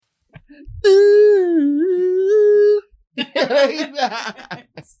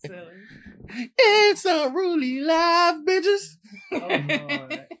Silly. It's unruly life, bitches. Oh,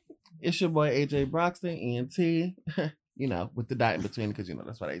 Lord. It's your boy AJ Broxton, ENT. You know, with the dot in between, because you know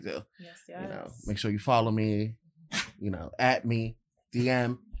that's what I do. Yes. You know, make sure you follow me. You know, at me,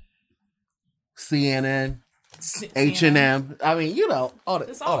 DM, CNN, H&M. I mean, you know, all that.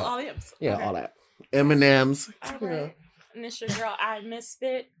 It's all the M's. Yeah, Okay. all that. M&M's. All right. And it's your girl, I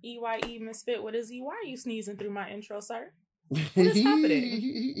Misfit, EYE Misfit. What is E? Why are you sneezing through my intro, sir? What is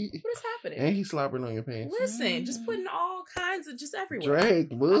happening? What is happening? And he's slobbering on your pants. Listen, just putting all kinds of just everywhere.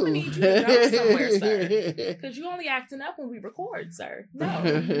 Drake, move. I'm gonna need you to go somewhere, sir. Because you only acting up when we record, sir. No.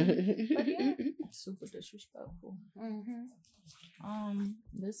 But yeah, Super disrespectful. mm-hmm.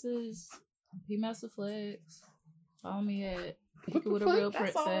 This is P Master Flex. Follow me at What Kick It the with a fuck? Real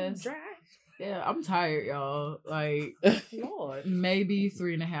That's all Princess. dry. Yeah, I'm tired, y'all. Like, Lord. maybe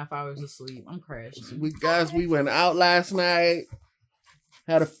 3.5 hours of sleep. I'm crashing. We went out last night.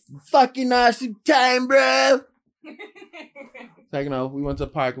 Had a fucking awesome time, bro. So, you know, we went to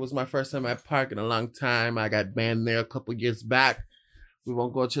the park. It was my first time at park in a long time. I got banned there a couple years back. We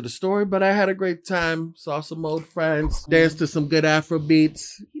won't go into the story, but I had a great time. Saw some old friends. Danced to some good Afro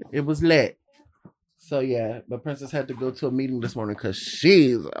beats. It was lit. So yeah, but Princess had to go to a meeting this morning because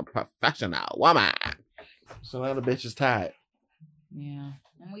she's a professional woman. So now the bitch is tired. Yeah.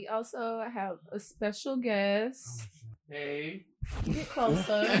 And we also have a special guest. Hey. Get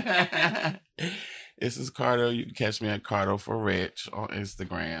closer. This is Cardo. You can catch me at Cardo for Rich on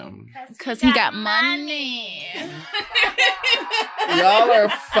Instagram. Because he got money. Y'all are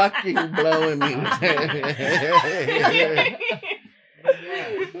fucking blowing me.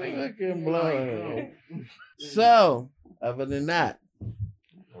 Fucking blowing. So, other than that,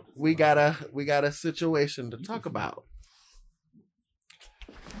 we got a situation to talk about.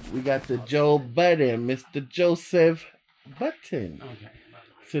 We got the Joe Budden, Mr. Joseph Button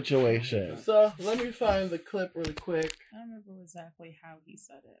situation. So let me find the clip really quick. I don't remember exactly how he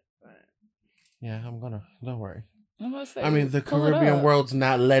said it, but Yeah, don't worry. I'm gonna say, I mean, the pull it Caribbean up. world's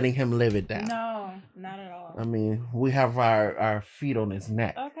not letting him live it down. no, not at all. I mean, we have our feet on his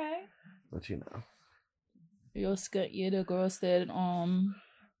neck, Okay. but you know. The girl said,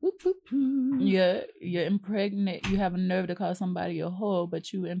 you're impregnate. You have a nerve to call somebody a hoe,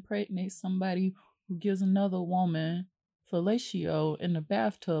 but you impregnate somebody who gives another woman fellatio in the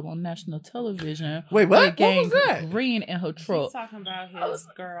bathtub on national television. Wait, what? What Gang was that? green in her He's truck. talking about his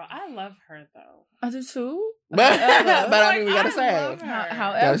girl. I love her though. I do too. But However- I mean, we gotta say love it. her. Gotta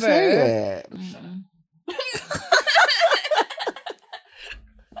However, say it. mm-mm.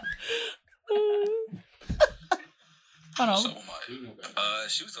 Hold on.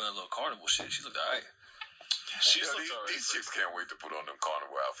 She was doing a little carnival shit. She looked alright. These chicks can't wait to put on them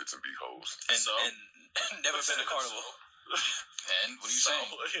carnival outfits and be hoes. And never been to carnival. And what are you saying?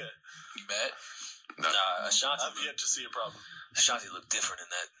 Yeah. You mad? Nah, Ashanti. I've yet to see a problem. Ashanti looked different in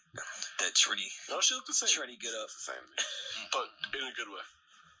that Trini. No, she looked the same. Trini get up. It's the same, but in a good way.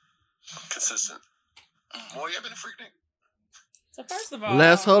 Consistent. Boy, you ever been a freak nigga? So first of all,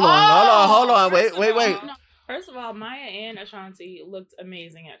 Let's hold on. First of Wait. all- no, First of all, Maya and Ashanti looked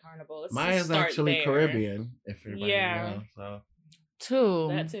amazing at Carnival. Let's Maya's just start actually there. Caribbean, if you're Yeah. so. Two.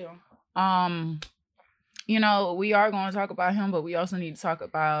 That too. You know, we are going to talk about him, but we also need to talk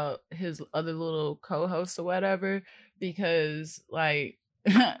about his other little co-hosts or whatever, because like,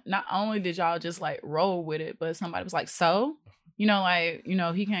 not only did y'all just like roll with it, but somebody was like, so, you know, like, you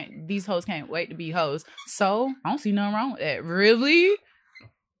know, these hoes can't wait to be hoes. So I don't see nothing wrong with that. Really?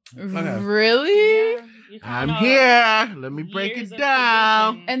 Okay. Really? Yeah, you I'm kinda- here. Let me break years it of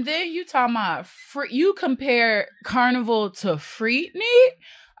down. tradition. And then you talking about you compare Carnival to Freaknik?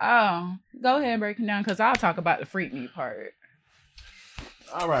 Oh, go ahead and break it down, because I'll talk about the Freaknik part.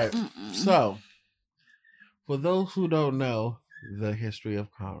 All right. Mm-mm. So, for those who don't know the history of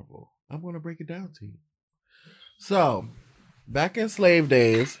Carnival, I'm going to break it down to you. So, back in slave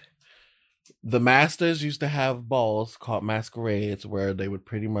days, the masters used to have balls called masquerades where they would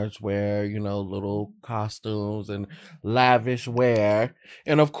pretty much wear, you know, little costumes and lavish wear.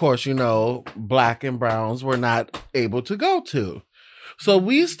 And of course, you know, black and browns were not able to go to. So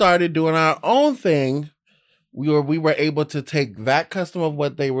we started doing our own thing. We were able to take that custom of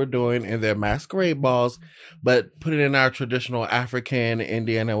what they were doing in their masquerade balls, but put it in our traditional African,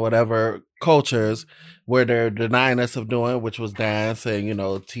 Indian, and whatever cultures where they're denying us of doing, which was dance and, you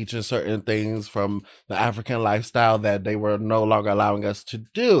know, teaching certain things from the African lifestyle that they were no longer allowing us to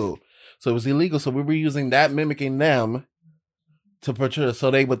do. So it was illegal. So we were using that, mimicking them to portray,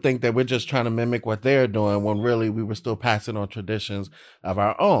 so they would think that we're just trying to mimic what they're doing, when really we were still passing on traditions of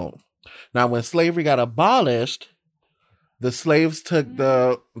our own. Now, when slavery got abolished, the slaves took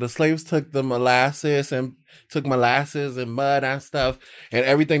the molasses and took molasses and mud and stuff and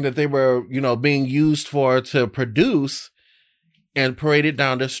everything that they were, being used for to produce, and paraded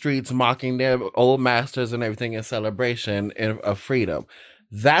down the streets mocking their old masters and everything in celebration of freedom.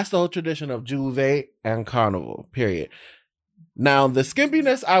 That's the whole tradition of Juve and Carnival, period. Now, the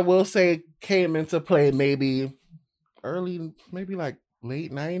skimpiness, I will say, came into play maybe like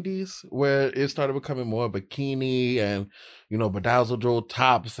late 90s, where it started becoming more bikini and, bedazzled jeweled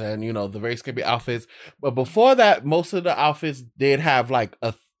tops and, the very skimpy outfits. But before that, most of the outfits did have like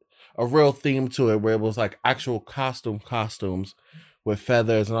a real theme to it, where it was like actual costumes with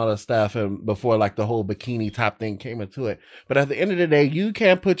feathers and all that stuff. And before like the whole bikini top thing came into it. But at the end of the day, you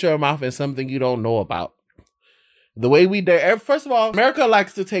can't put your mouth in something you don't know about. The way we did, first of all, America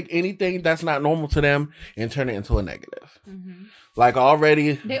likes to take anything that's not normal to them and turn it into a negative. Mm-hmm. Like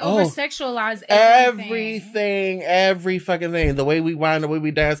already, they over sexualize everything, every fucking thing. The way we whine, the way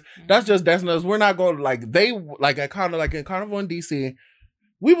we dance, that's just dancing us. We're not going at Carnival in DC.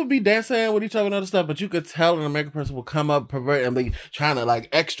 We would be dancing with each other and other stuff, but you could tell an American person will come up, pervert, and be trying to like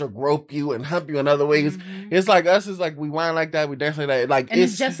extra grope you and hump you in other ways. Mm-hmm. It's like us. It's like we whine like that, we dance like that. Like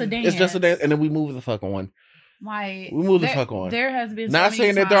it's just a dance. It's just a dance, and then we move the fuck on. Like we move the fuck on. There has been not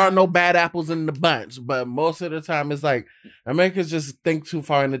saying that there are no bad apples in the bunch, but most of the time it's like Americans just think too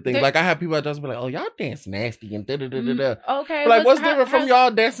far into things. Like I have people that just be like, "Oh, y'all dance nasty and da da da da da." Okay, like what's different from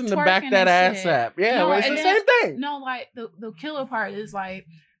y'all dancing to back that ass up? Yeah, it's the same thing. No, like the killer part is like,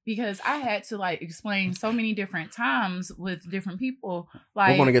 because I had to like explain so many different times with different people.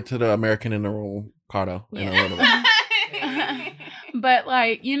 Like we're gonna get to the American in the room, Cardo, in a little bit. But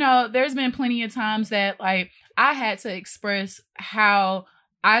like, there's been plenty of times that like I had to express how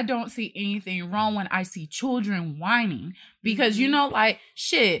I don't see anything wrong when I see children whining, because like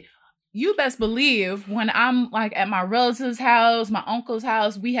shit, you best believe when I'm like at my relative's house, my uncle's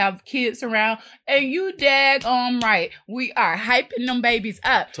house, we have kids around, and you right, we are hyping them babies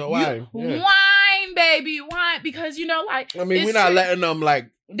up. So why? Whine, baby, whine, because like we're not letting them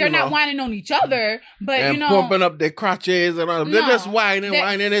like. They're not whining on each other, but and pumping up their crotches and all. They're just whining.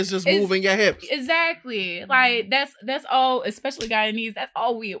 It's just moving your hips. Exactly. Like that's all. Especially Guyanese. That's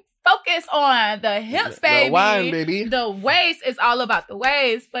all we focus on. The hips, baby. The wine, baby. The waist is all about the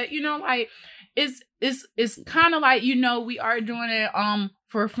waist. But like it's kind of like we are doing it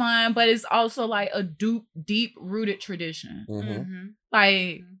for fun, but it's also like a deep rooted tradition. Mm-hmm. Mm-hmm.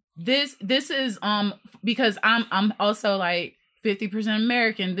 Like this is because I'm also like 50%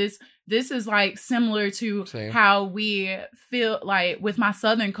 American. This is like similar to how we feel like with my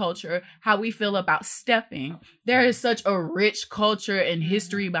Southern culture, how we feel about stepping. There is such a rich culture and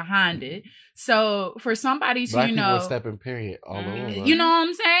history behind it. So for somebody to, Black people stepping, period, all over. You know what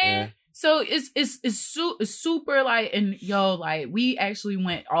I'm saying? Yeah. So it's super like, and like we actually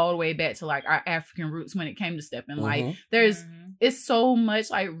went all the way back to like our African roots when it came to stepping. Mm-hmm. Like it's so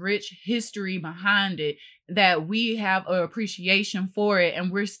much like rich history behind it that we have an appreciation for it, and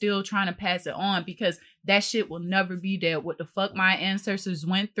we're still trying to pass it on, because that shit will never be dead. What the fuck my ancestors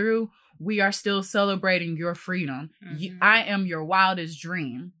went through, we are still celebrating your freedom. Mm-hmm. I am your wildest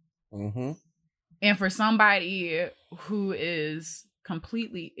dream. Mm-hmm. And for somebody who is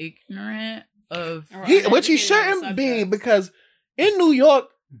completely ignorant of which he shouldn't be, because in New York,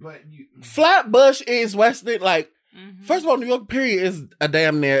 Flatbush is Western. Like, first of all, New York period is a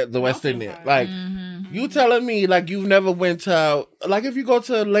damn near the West Indian. Like, you telling me like you've never went to, like, if you go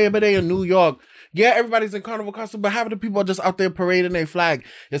to Labor Day in New York, yeah, everybody's in carnival costume, but half of the people are just out there parading their flag.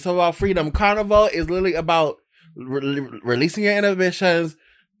 It's about freedom. Carnival is literally about releasing your inhibitions,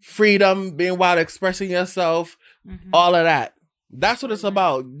 freedom, being wild, expressing yourself, all of that. That's what it's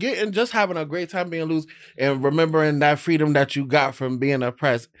about. Just having a great time being loose and remembering that freedom that you got from being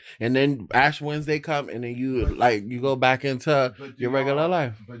oppressed. And then Ash Wednesday come, and then you go back into your regular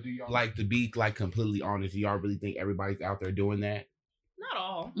life. But do y'all, like, to be like completely honest, do y'all really think everybody's out there doing that? Not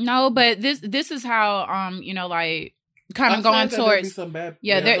all. No, but this is how like kind of going towards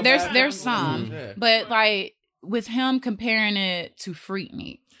there's some, but like with him comparing it to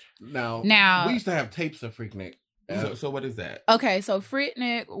Freaknik. Now we used to have tapes of Freaknik. So what is that? Okay, so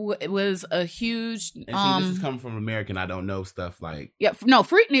Freaknik was a huge. And this is coming from American. I don't know stuff like. Yeah, no,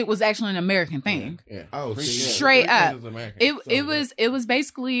 Freaknik was actually an American thing. Yeah. Oh, straight up. It was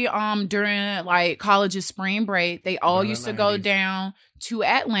basically during like college's spring break. They all used to go down to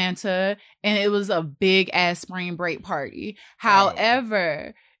Atlanta, and it was a big ass spring break party.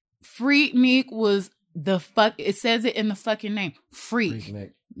 However, Freaknik was it says it in the fucking name,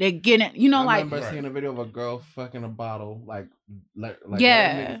 Freaknik. They get it, I remember seeing a video of a girl fucking a bottle, like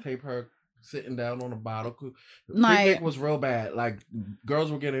yeah, tape her sitting down on a bottle. Like- Freaknik was real bad. Like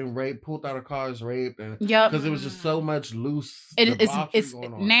girls were getting raped, pulled out of cars, raped, and Yep. because it was just so much loose. It's debauchery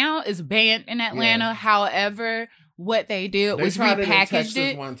going on. now it's banned in Atlanta. Yeah. However, what they did They was tried it in repackaged Texas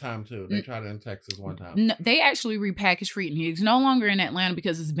it. one time too. They tried it in Texas one time. No, they actually repackaged Freaknik. It's no longer in Atlanta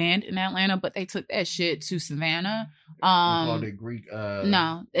because it's banned in Atlanta, but they took that shit to Savannah. They called it Greek.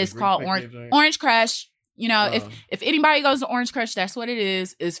 No, it's Greek called picnic Orange joint? Crush. You know, Uh. if anybody goes to Orange Crush, that's what it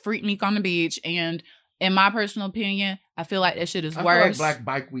is. It's Freaknik on the beach, and in my personal opinion, I feel like that shit is I feel like worse. Black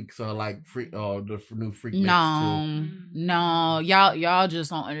Bike Weeks are like free. Oh, the new Freak. No, y'all just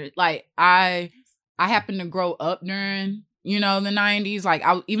don't like. I happened to grow up during the 90s. Like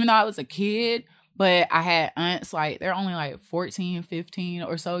even though I was a kid, but I had aunts like they're only like 14, 15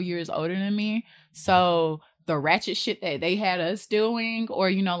 or so years older than me. So the ratchet shit that they had us doing,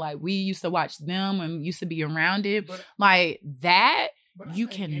 or like we used to watch them and used to be around it, like that. You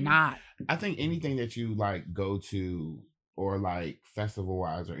cannot. I think anything that you like go to or like festival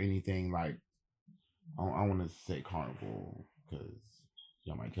wise or anything like I want to say carnival because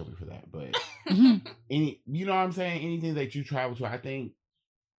y'all might kill me for that, but any you know what I'm saying, anything that you travel to, I think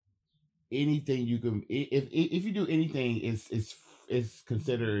anything you can if you do anything is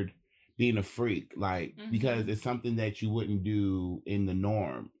considered being a freak, like because it's something that you wouldn't do in the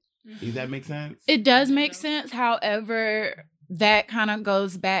norm. Does that make sense? It does make sense. However, that kind of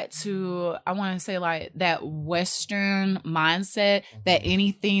goes back to, I want to say, like that Western mindset that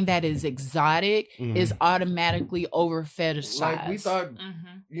anything that is exotic is automatically over fetishized. Like we thought,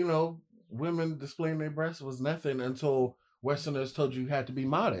 women displaying their breasts was nothing until Westerners told you had to be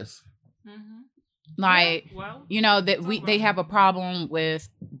modest. Like, Yeah, that they have a problem with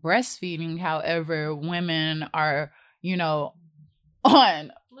breastfeeding. However, women are,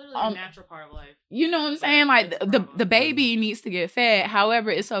 on literally a natural part of life. You know what I'm saying? Like the baby needs to get fed. However,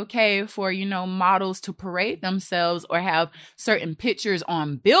 it's okay for, models to parade themselves or have certain pictures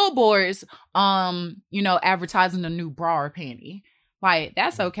on billboards, advertising a new bra or panty. Like,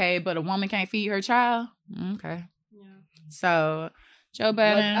 that's okay, but a woman can't feed her child? Okay. Yeah. So, Joe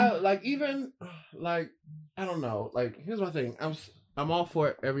Budden. I don't know. Like, here's my thing. I'm all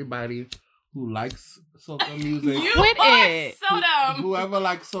for everybody who likes soca music. Quit it. So dumb. Whoever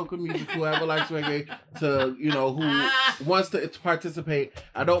likes soca music, whoever likes reggae, who wants to participate,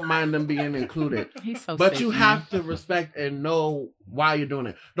 I don't mind them being included. He's so But sick, you man. have to respect and know why you're doing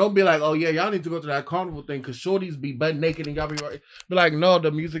it. Don't be like, oh yeah, y'all need to go to that carnival thing because shorties be butt naked and y'all be like, no,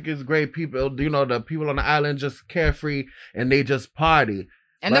 the music is great. People, the people on the island just carefree and they just party.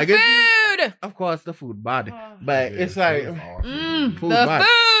 And like, the food. Of course, the food body, but it's like awesome. food The body.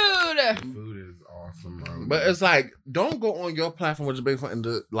 food. Food is awesome, bro. But it's like, don't go on your platform with big fun and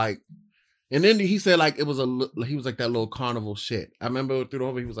and then he said like he was like that little carnival shit. I remember through the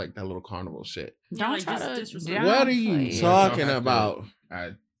whole he was like that little carnival shit. Yeah, Don't like, try just to disrespect. What are you downplay it. talking about?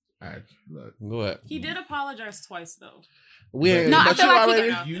 I look. Go ahead. He did apologize twice though. No, I but feel you like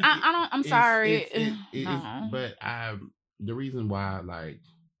already, I don't. I'm sorry. It's, but the reason why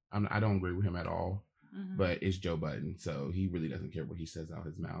I don't agree with him at all. But it's Joe Budden, so he really doesn't care what he says out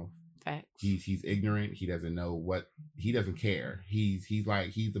his mouth. Facts. He's ignorant. He doesn't know what he doesn't care. He's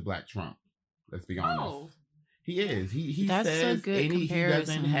the Black Trump. Let's be honest. Oh. He is. He That's a says good he doesn't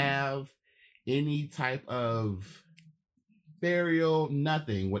comparison. have any type of burial,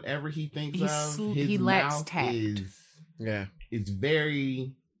 nothing. Whatever he thinks of, his he lacks mouth tact. is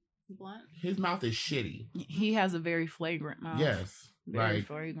very. Blunt. His mouth is shitty. He has a very flagrant mouth. Yes, Very like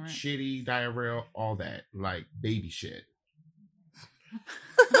flagrant. shitty diarrhea, all that, like baby shit.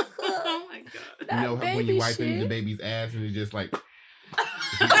 Oh my god. You know That when you baby wipe into the shit. baby's ass and it's just like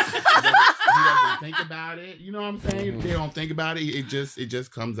he doesn't think about it. You know what I'm saying? If they don't think about it, it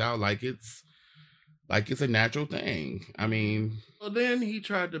just comes out like it's a natural thing. I mean, well, then he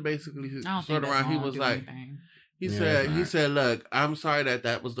tried to basically I don't sort think around. that's He gonna was do like, anything. he said, look, I'm sorry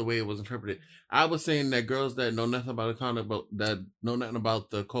that was the way it was interpreted. I was saying that girls that know nothing about the conduct, that know nothing about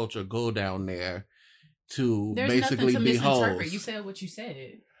the culture, go down there to There's basically nothing to be misinterpret. hoes. You said what you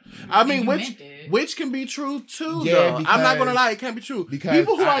said. I mean, And you which meant it. which can be true too. Yeah, though. I'm not gonna because- lie, it can't be true. because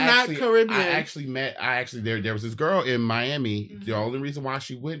People who I are actually- not Caribbean, I actually there was this girl in Miami. The only reason why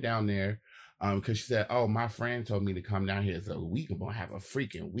she went down there, because she said, "Oh, my friend told me to come down here so we can have a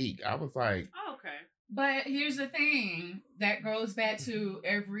freaking week." I was like, Oh, okay. But here's the thing that goes back to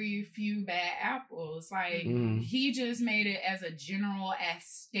every few bad apples. Like Mhm. he just made it as a general ass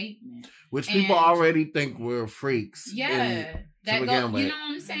statement. which people and- already think we're freaks. Yeah, that begin goes. with. You know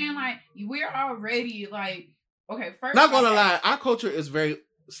what I'm saying? Like we're already like okay. First, Not gonna okay. lie, our culture is very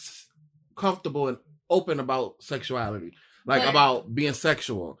comfortable and open about sexuality. like But- about being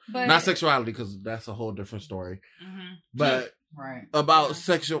sexual, but not sexuality, because that's a whole different story. Mhm. But right. about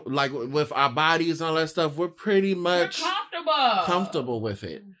sexual, like with our bodies and all that stuff, we're pretty We're much comfortable with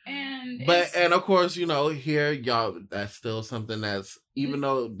it. and But it's- and of course, you know, here y'all, that's still something that's, even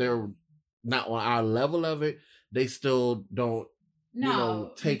though they're not on our level of it, they still don't, you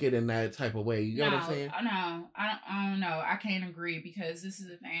know, take it in that type of way. You know what I'm saying? No, I don't know. I can't agree because this is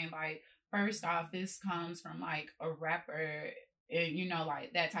the thing. Like, first off, this comes from like a rapper, and you know,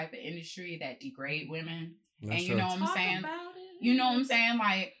 like that type of industry that degrade women. That's and you true. know what I'm Talk saying? about it. You know what I'm saying?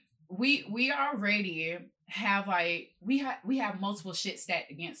 Like we already have like we have multiple shit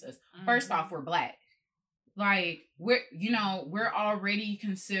stacked against us. First Mhm. off, we're black. Like we're already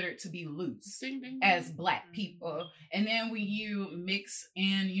considered to be loose as black people. And then when you mix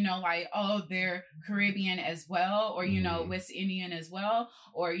in, you know, like, oh, they're Caribbean as well, or, you know, West Indian as well,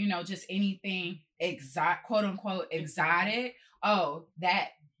 or, you know, just anything quote unquote exotic. Oh, that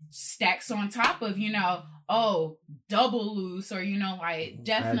stacks on top of, you know, oh, double loose, or, you know, like That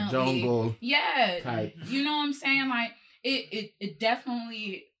definitely. jungle Yeah. type. You know what I'm saying? Like it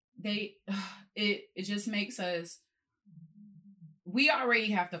definitely it just makes us, we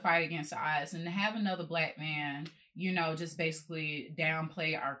already have to fight against the odds, and to have another black man, you know, just basically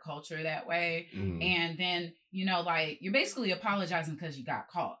downplay our culture that way. And then, you know, like you're basically apologizing because you got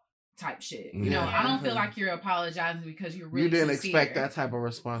caught type shit. You know, I don't feel like you're apologizing because you're really you didn't sincere. expect that type of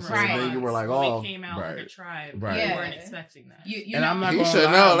response. Right. And then you were like, When oh, we came out right. with the tribe, Right. we Yeah. weren't expecting that. You And know, I'm not you gonna should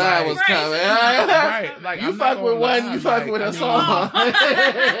lie, know that like- was Right. coming. Right, like, you I'm fuck not with gonna one, lie, you fuck like, with I a mean- song.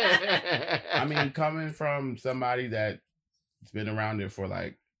 I mean, coming from somebody that's been around it for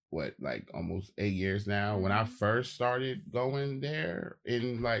like almost 8 years now. When I first started going there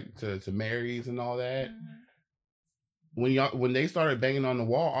in like to Mary's and all that, when they started banging on the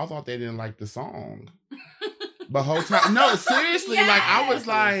wall, I thought they didn't like the song. The whole time, no, seriously, like I was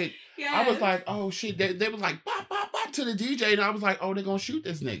like, oh shit, they was like bop bop bop to the DJ, and I was like, oh, they're gonna shoot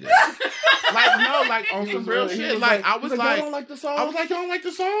this nigga. Like no, like on He some was real really- he shit. was Like I he was "You like, don't like the song? I was like, you don't like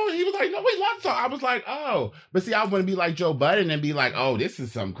the song? He was like, no, we love the song. I was like, oh. But see, I wouldn't be like Joe Budden and be like, oh, this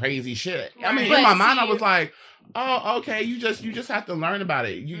is some crazy shit. I mean, Right. in my But mind, I see- was like, oh, okay, you just have to learn about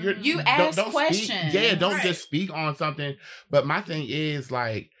it. You ask questions. Yeah, don't Right. just speak on something. But my thing is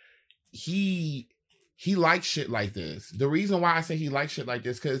like, he likes shit like this. The reason why I say he likes shit like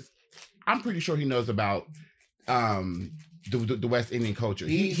this, because I'm pretty sure he knows about the West Indian culture.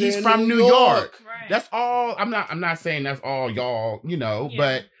 He's in from New York. Right. That's all. I'm not saying that's all y'all, you know, Yeah.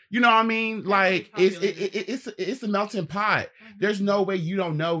 but you know what I mean? Like Populated. it's a melting pot. There's no way you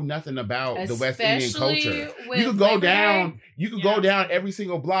don't know nothing about the West Indian Especially culture. with You could go Labor Day. down, you could Yeah. go down every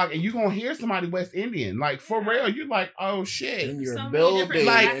single block and you're gonna hear somebody West Indian. Like for Yeah. real, you're like, oh shit. in your So many building, different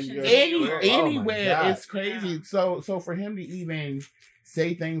Like and reactions. your- Oh my anywhere, God. it's crazy. Yeah. So for him to even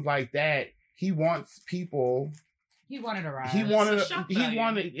say things like that, he wants people. He wanted a ride. He wanted. It's a shock He value.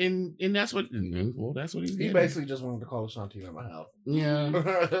 wanted, and that's what. Well, that's what he's He getting. basically just wanted to call Shanti in my house. Yeah.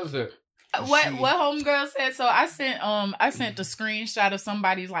 That's it. what homegirl said. So I sent the screenshot of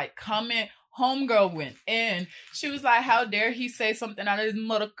somebody's like comment. Homegirl went in. She was like, "How dare he say something out of his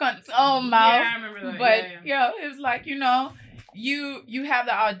mother cunt's own mouth?" Yeah, I remember that. But yeah. it was like, you know, you have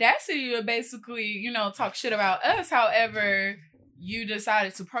the audacity to basically, you know, talk shit about us. However, you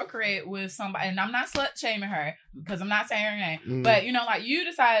decided to procreate with somebody, and I'm not slut shaming her because I'm not saying her name, Mm. but you know, like you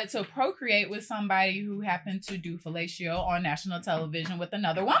decided to procreate with somebody who happened to do fellatio on national television with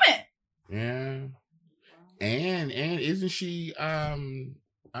another woman. Yeah. And isn't she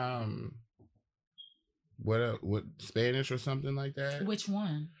what Spanish or something like that? Which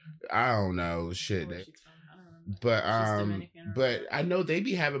one? I don't know shit. Where That, she's from, I don't remember. but She's Dominican or but whatever. I know they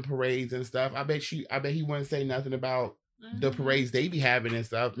be having parades and stuff. I bet he wouldn't say nothing about the Mhm. parades they be having and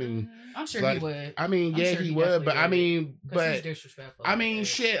stuff. And Mhm. I'm sure Like, he would. I mean, I'm yeah, sure he he would. But I definitely mean, Because he's but disrespectful. I mean,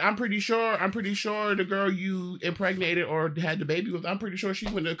 shit. I'm pretty sure the girl you impregnated or had the baby with, I'm pretty sure she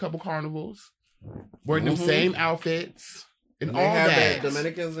went to a couple carnivals, wearing them Mhm. same outfits and And all they have that.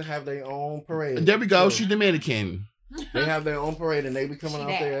 Dominicans have their own parade. There we go. So She Dominican. they have their own parade, and they be coming She out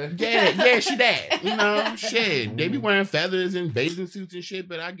that. there. Yeah, she that. You know, shit. They be wearing feathers and bathing suits and shit,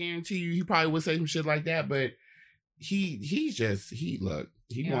 but I guarantee you, he probably would say some shit like that. But he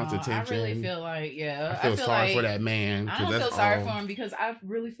wants attention. I really feel like, I feel sorry like, for that man. I 'cause don't that's feel sorry all- for him because I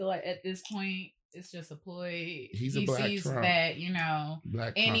really feel like at this point it's just a ploy. He's a he black sees Trump. that, you know,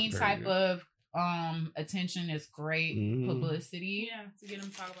 Black any Trump type period. of attention is great Mhm. publicity. Yeah, to get him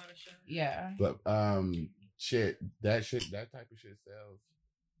to talk about a show. Yeah. But that type of shit sells.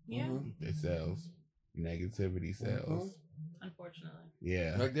 Yeah, Mhm. It sells. Negativity sells. unfortunately.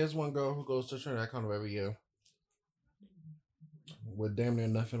 Yeah. Like there's one girl who goes to Trinidad Carnival every year. with damn near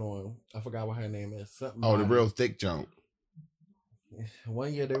nothing on. I forgot what her name is. Something. Oh, the Molly. real thick jump.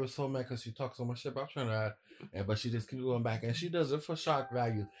 One year they were so mad because she talks so much shit about Trinidad, but she just keeps going back, and she does it for shock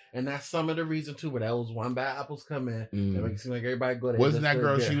value, and that's some of the reason too. But that was one bad apples come in, and make it seem like everybody good. Wasn't that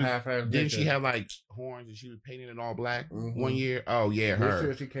girl? She was. Didn't she have have like horns and she was painted in all black one year? Oh yeah, this her.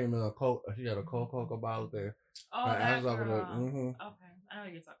 year she came in a coat. She had a Coca bottle there. Oh, Her that abs over girl. there. Mhm. Okay, I know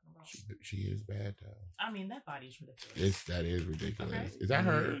what you're talking about. She is bad though. I mean, that body's ridiculous. That is ridiculous. Okay. Is that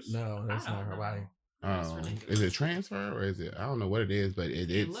hers? No, that's I not don't her know. body. That's ridiculous. Is it transfer or is it? I don't know what it is, but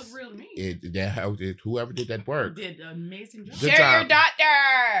It it's looked real to me. whoever did that work. Did an amazing job. Good Share your job.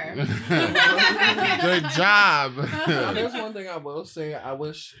 doctor. Good job. Now, there's one thing I will say. I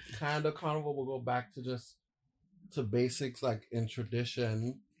wish kind of Carnival will go back to just to basics like in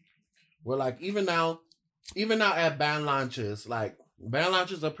tradition. Where like even now at band launches, like band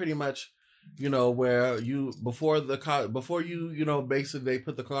launches are pretty much, where you before you basically they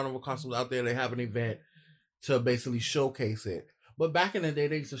put the Carnival costumes out there. They have an event to basically showcase it. But back in the day,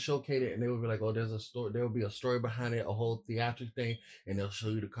 they used to showcase it, and they would be like, "Oh, there's a story. There will be a story behind it, a whole theatric thing, and they'll show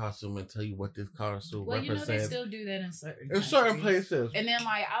you the costume and tell you what this costume represents." they still do that in certain certain countries. places. And then,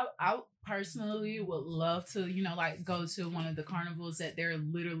 like, I personally would love to, like, go to one of the carnivals that they're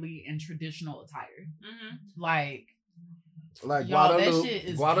literally in traditional attire. Mm-hmm. Like Y'all, that Guadalupe, shit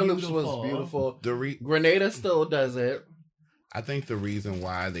is Guadalupe beautiful. was beautiful. Grenada still does it. I think the reason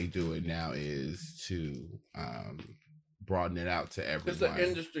why they do it now is to broaden it out to everyone. It's an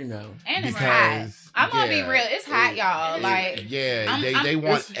industry now. And it's hot. I'm gonna be real. It's hot, y'all. They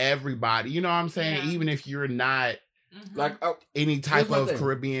want everybody. You know what I'm saying? Yeah. Even if you're not like any type here's my of thing.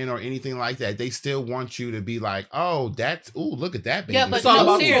 Caribbean or anything like that, they still want you to be like, oh, look at that baby. Yeah, but It's all no,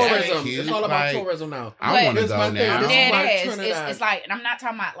 about seriously. tourism. Cute. It's all about Like, tourism now. I want to Here's go my thing. now. This is why Dead ass. Trinidad- It's like, and I'm not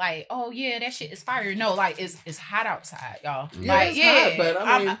talking about like, oh yeah, that shit is fire. No, like it's hot outside, y'all. Yeah, Like, it's hot, but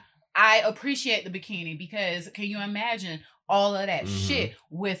I mean, I appreciate the bikini because can you imagine all of that shit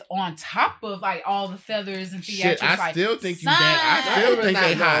with on top of like all the feathers and theatrics? Shit, I like, still think you son, I still think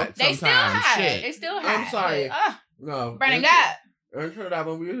they Not hot They still sometimes. hot. Shit. They still hot. I'm sorry. But, no. burning up. In Trinidad,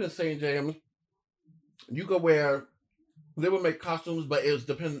 when we were in St. James, you could wear. They would make costumes, but it was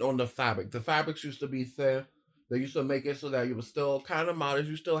dependent on the fabric. The fabrics used to be thin. They used to make it so that you were still kind of modest.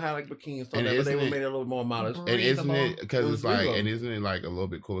 You still had like bikinis, so And that, but they isn't would it- make it a little more modest. And isn't it It because was it's like, breathable. and isn't it like a little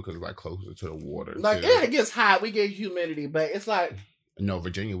bit cooler because it's like closer to the water? Like too? yeah, it gets hot. We get humidity, but it's like No,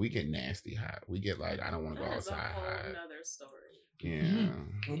 Virginia, we get nasty hot. We get like I don't want to go That is a outside whole hot. nother story.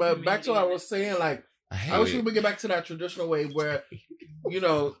 Yeah, But back to what I was saying, like I wish we would get back to that traditional way where,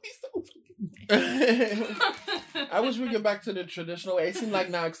 I wish we get back to the traditional way. It seems like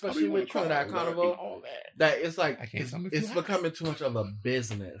now, especially with Trinidad Carnival, that it's like it's becoming too much of a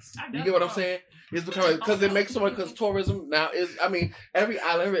business. You get what I'm saying? It's becoming because it makes so much because tourism now is. I mean, every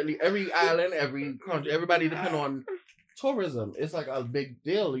island, every country, everybody depend on tourism. It's like a big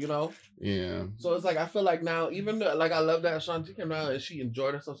deal, Yeah. So it's like I feel like now, even though, like I love that Shanti came out and she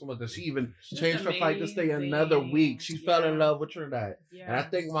enjoyed herself so much that she even changed her flight to stay another week. She fell in love with Trinidad, and I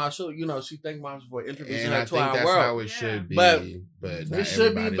think Marshall, she thanked Marshall for introducing And her I to think our that's world. how it should be. But not it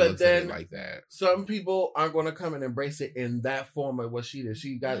should be, everybody but looks at it then like that. some people aren't going to come and embrace it in that form of what she did.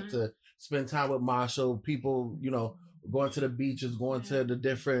 She got to spend time with Marshall. People, going to the beaches, going to the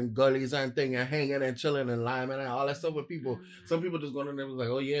different gullies and thing, and hanging and chilling and liming and all that stuff with people. Some people just going in there and was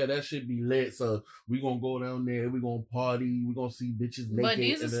like, oh yeah, that should be lit. So we gonna go down there, we gonna party, we gonna see bitches naked. But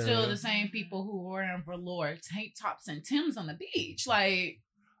these are and then- still the same people who were wearing velour tank tops and Timbs on the beach. Like,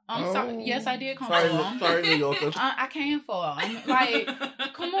 I'm sorry. Yes, I did come for them. Sorry, New Yorkers. I came for them. Like,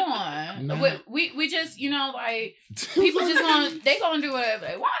 come on. No. We just, like, people just gonna do whatever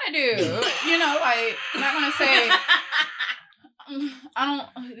they want to do. Like, I'm not gonna say, I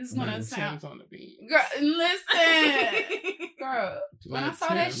don't, it's gonna sound. Tim's on the beach. Girl, listen. Girl, when I saw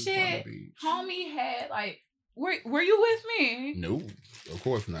that Tim's on the shit, beach. homie had, like, were you with me? No, of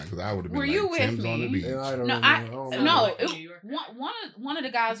course not, because I would have been Were like, you with Tim's on me? the beach. Yeah, I don't No, know. No, New it, Yorker. one of the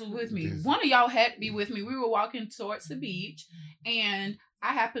guys was with me. This- One of y'all had to be with me. We were walking towards the beach, and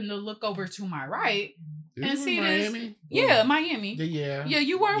I happened to look over to my right This and was see this. Miami? Yeah, Miami. Yeah. Yeah,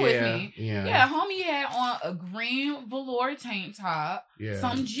 you were with me. Yeah. Yeah, homie had on a green velour tank top, Yeah.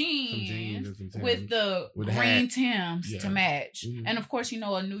 some jeans, and some Timbs. with the With the green hat. Timbs Yeah. to match, Mhm. and of course, a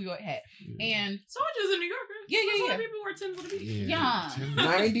New York hat. Yeah. And So I was a New Yorker. Yeah. That's why people wear Timbs on the beach. Yeah. Tim's-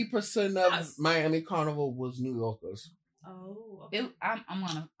 90% of Yes. Miami Carnival was New Yorkers. Oh, okay. I'm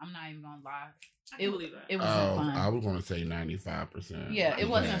not even gonna lie. I can believe that. It wasn't fun. I was gonna say 95%. Yeah, it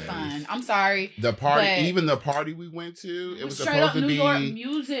wasn't fun. I'm sorry. The party, but even the party we went to, it was straight supposed up to New be York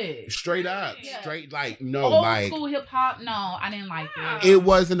music. straight up, Yeah. straight like Old school hip hop. No, I didn't like it. it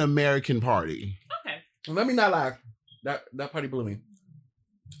was an American party. Okay. Let me not lie. That party blew me.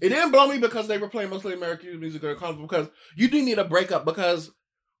 It didn't blow me because they were playing mostly American music or carnival, because you do need a breakup, because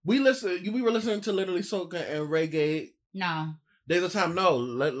we were listening to literally soca and reggae. No. There's a time. No,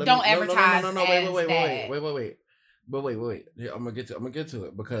 Don't advertise. No. Wait. But wait. Yeah, I'm gonna get to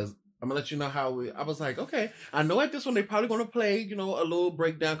it, because I'm gonna let you know how I was like, okay, I know at this one they're probably gonna play, a little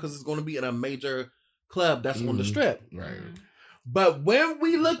breakdown, because it's gonna be in a major club that's on the strip. Right. But when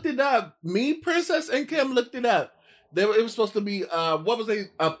we looked it up, me, Princess, and Kim looked it up. It was supposed to be what was it?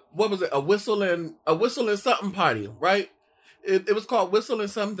 A whistle and something party, right? It was called Whistle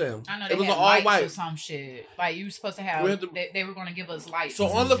and Something. I know they it was had all lights white or some shit. Like you were supposed to have. They were going to give us lights. So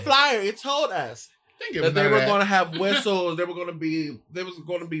on the flyer, it told us that they were going to have whistles. They was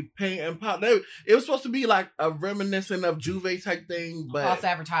going to be paint and pop. It was supposed to be like a reminiscent of Juve type thing, but false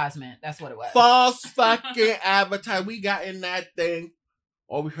advertisement. That's what it was. False fucking advertisement. We got in that thing.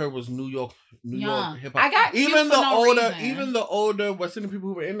 All we heard was New York hip hop. I got even the older West Indian people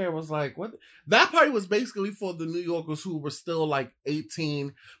who were in there was like, what? That party was basically for the New Yorkers who were still like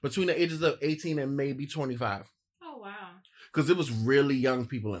 18, between the ages of 18 and maybe 25. Oh wow. Because it was really young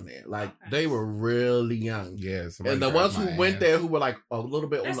people in there. Like, they were really young. Yeah. And the ones who went there who were like a little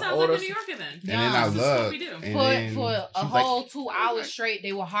bit on the older. That sounds like a New Yorker then. And then I love. For a whole 2 hours straight,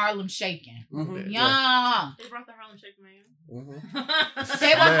 they were Harlem shaking. Mm-hmm. Yeah. They brought the Harlem Shake Man. Mm-hmm.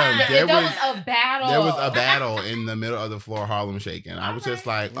 There was a battle. There was a battle in the middle of the floor, Harlem shaking. I was just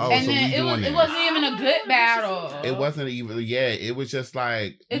like, oh, and so then we doing it wasn't even a good battle. It wasn't even, it was just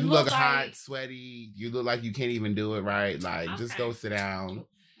like, you look hot, like, sweaty, you look like you can't even do it right. Like, just go sit down.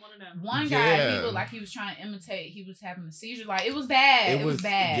 One guy, he looked like he was trying to imitate. He was having a seizure. Like, it was bad. It was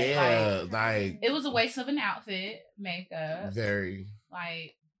bad. Yeah, like it was a waste of an outfit, makeup. Very.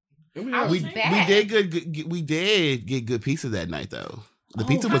 Like, we did get good pizza that night though. The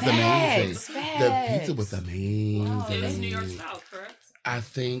pizza was amazing. The pizza was amazing. Oh, it is New York style, correct? I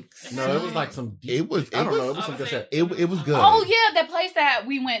think no, it was like some. It was some good shit. It was good. Oh yeah, the place that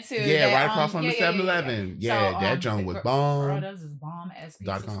we went to. Yeah, that, right across from the 7-Eleven. Yeah, that joint was bomb. Bro, that's this bomb ass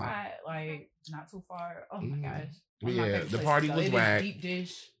pizza spot. Like not too far. Oh my gosh. Yeah, the party was whack. Deep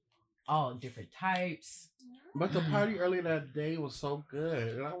dish, all different types. But the party earlier that day was so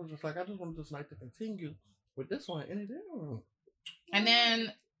good, and I was just like, I just wanted this night to continue with this one, and it didn't. And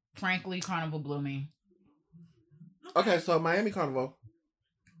then, frankly, Carnival blew me. Okay, so Miami Carnival.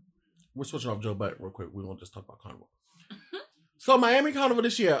 We're switching off Joe Butt real quick. We won't just talk about Carnival. So Miami Carnival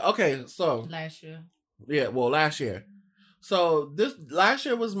this year. Okay, so last year. Yeah, well, last year. So last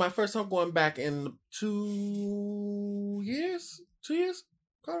year was my first time going back in 2 years. 2 years,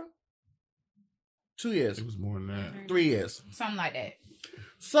 Carl? 2 years. It was more than that. 3 years. Something like that.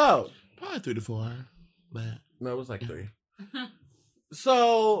 So probably 3 to 4. But no, it was like 3.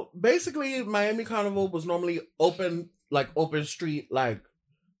 So basically, Miami Carnival was normally open street, like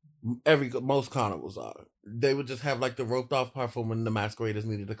most carnivals are. They would just have like the roped off part for when the masqueraders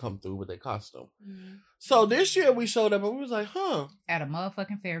needed to come through with their costume. Mm-hmm. So this year we showed up and we was like, at a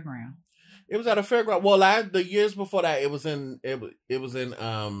motherfucking fairground. It was at a fairground. Well, the years before that, it was in a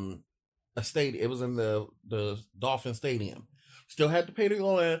stadium. It was in the Dolphin Stadium. Still had to pay to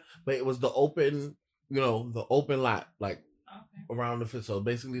go in, but it was the open, the open lot, like around the fit. So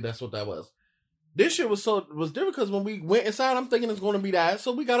basically, that's what that was. This year was different because when we went inside, I'm thinking it's going to be that.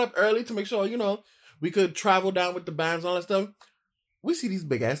 So we got up early to make sure, we could travel down with the bands and all that stuff. We see these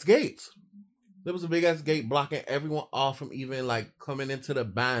big ass gates. There was a big ass gate blocking everyone off from even like coming into the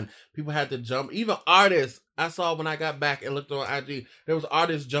band. People had to jump. Even artists, I saw when I got back and looked on IG, there was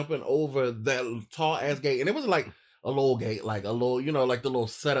artists jumping over that tall ass gate. And it wasn't like a little gate, like a little, like the little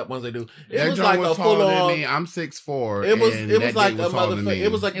setup ones they do. It was like a full on. I'm 6'4". It was like a motherfucker.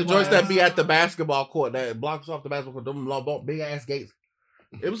 It was like the joints that be at the basketball court that blocks off the basketball court. Them long, big ass gates.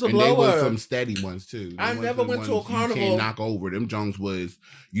 It was a blower. They was some steady ones too. I never went to a carnival. You can't knock over. Them Jones was,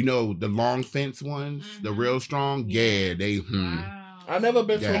 the long fence ones, the real strong. Yeah, they. Wow. I never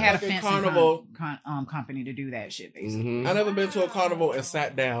been to they a had fucking a carnival company to do that shit. Basically, mm-hmm. I never been to a carnival and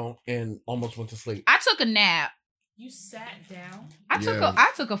sat down and almost went to sleep. I took a nap. You sat down. I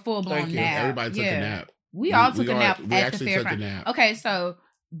took a full blown nap. Everybody took a nap. We all took a nap at the fairground. Okay, so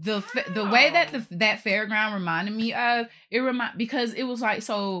the way that that fairground reminded me of because it was like,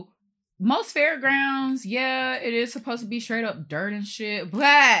 so most fairgrounds, it is supposed to be straight up dirt and shit,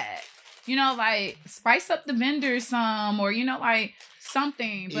 but you know, like spice up the vendors some, or you know, like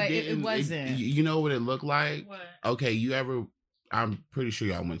something. But it didn't- wasn't. You know what it looked like? What? Okay, you ever? I'm pretty sure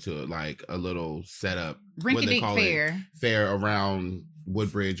y'all went to like a little setup, Rinky Dink Fair, fair around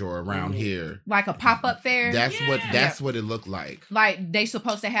Woodbridge or around here. like a pop up fair. That's what it looked like. Like they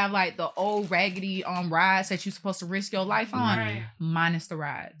supposed to have like the old raggedy rides that you're supposed to risk your life on, Right. minus the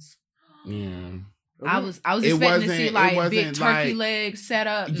rides. Yeah. I was It expecting to see wasn't- like it big wasn't turkey like- legs set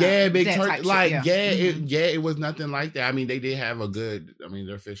up. Yeah, big that type turkey. shit, Like, Mhm. it was nothing like that. I mean, they did have a good. I mean,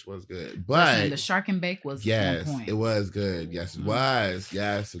 their fish was good, Listen, but the shark and bake was yes, on point. it was good. Yes, it was.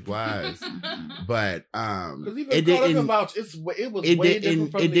 Yes, it was. Mhm. But Because even it Carter can didn't. vouch, it was It way didn't.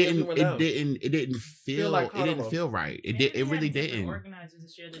 different from It the didn't. everyone It else. didn't. It didn't feel. like It didn't Carnival. feel right. It Maybe did. they It really had different didn't. Organizers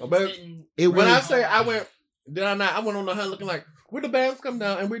this year that But just didn't it When I was- say I went, did I not? I went on the hunt looking like, where the bands come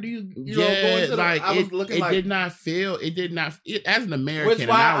down and where do you know, Yeah, going to the, like I was looking it like, did not feel. It did not. As an American, Which and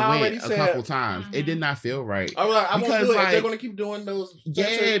why I I went already a said- couple times. It Mhm. did not feel right. I was like, I won't because, do it. If like- they're going to keep doing those. Yeah,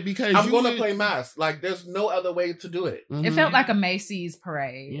 features, because I'm you going to would- play mass. Like, there's no other way to do it. It felt like a Macy's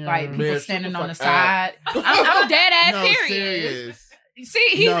parade, Yeah. like people Man, shut standing the on the fuck side. I'm dead ass No, serious. serious. See,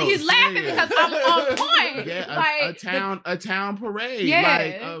 he's No, laughing serious. because I'm on point. Yeah, like a town parade, Yeah.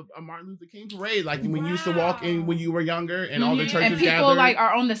 like a Martin Luther King parade, like when you used to walk in when you were younger, and all the Mhm. churches and people gathered like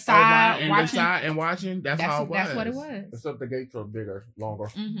are on the side watching. watching. That's how it was. That's what it was. Except the gates were bigger, longer.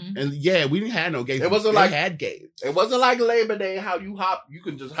 Mm-hmm. And yeah, we didn't have no gates. It wasn't They like- had gates. It wasn't like Labor Day, how you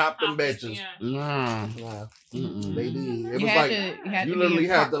can just hop them benches. Yeah. Nah. Nah, Mm-mm. baby. It You was had like, to, you had you to literally be in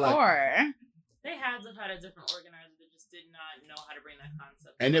had to, like- parkour. They had to have had a different organizer that just did not know how to bring that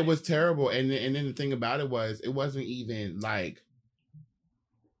concept. And to it life. was terrible. And then the thing about it wasn't even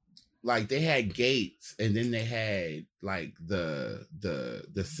like they had gates, and then they had like the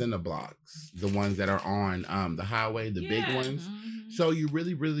center blocks, the ones that are on the highway, the big Yeah. ones. Mhm. So you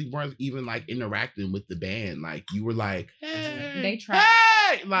really weren't even like interacting with the band. Like you were like, hey, They tried.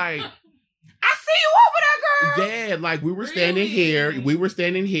 hey! Like, I see you over there, girl. yeah, like we were standing Really? here. We were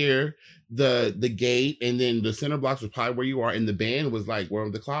standing here. The gate, and then the center blocks was probably where you are, and the band was like where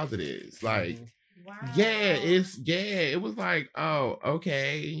the closet is. Like, Wow. yeah, it was like, oh,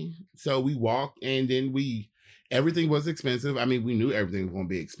 okay. So we walked, and then everything was expensive. I mean, we knew everything was gonna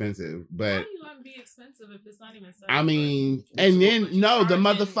be expensive, Why but do you want to be expensive if it's not even? I mean, But and then you the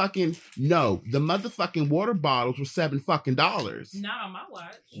charging- motherfucking water bottles were $7. Not on my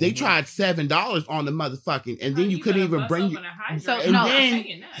watch. They tried $7 on the motherfucking, and then you couldn't even bring So, and no,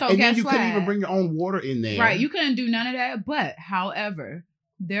 then- So and then guess you couldn't even what? bring your own water in there. Right, you couldn't do none of that. But however,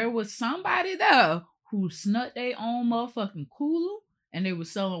 there was somebody there who snuck their own motherfucking cooler, and they were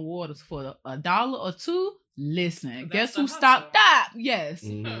selling waters for $1 or $2. Listen, That's guess the who hustle. stopped that? Yes.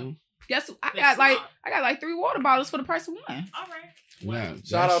 Mhm. Guess who? I They got smart. like 3 water bottles for the price of one. All right. Yeah, Shout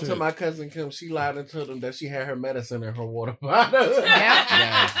that out to shit- my cousin Kim. She lied and told them that she had her medicine in her water bottle.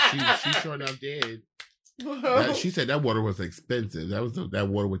 Yeah. Yeah, she sure enough did. She said that water was expensive. That was that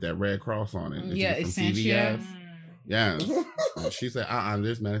water with that red cross on it. that you Yeah, get from Essentia. CVS. Mm. Yes. And she said,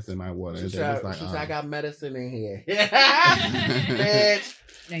 there's medicine in my water. She And they said, was like, I got medicine in here. Mm. Bitch.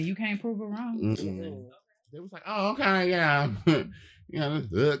 And you can't prove it wrong. Mm-mm. They was like, oh, okay, yeah.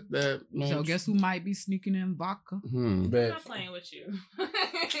 Look that. So guess who might be sneaking in vodka? I'm Bitch. not playing with you.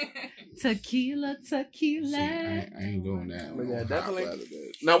 Tequila, tequila. See, I ain't doing that. But yeah, Hot definitely. weather,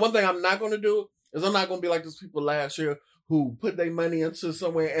 bitch. Now, one thing I'm not going to do is I'm not going to be like those people last year who put their money into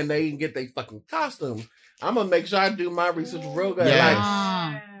somewhere and they didn't get their fucking costumes. I'm going to make sure I do my research real good. Yes.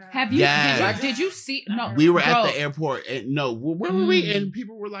 Like, Have you? Yes. Did you see? No, We were bro, at the airport, and where were we? Mm. And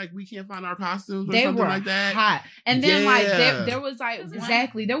people were like, "We can't find our costumes" or They something were like that. hot, and then like Yeah. there was like Cause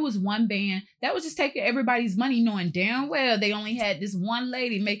exactly there was one band that was just taking everybody's money, knowing damn well they only had this one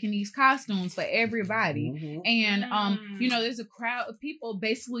lady making these costumes for everybody. mhm. And you know, there's a crowd of people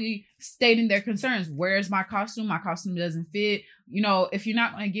basically stating their concerns. Where's my costume? My costume doesn't fit. You know, if you're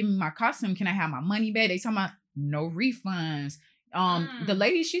not going to give me my costume, can I have my money back? They talking about no refunds. The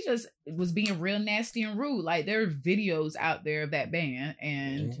lady, she just was being real nasty and rude. Like there are videos out there of that band,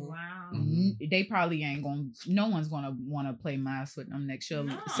 and Wow. they probably ain't no one's gonna want to play mice with them next year,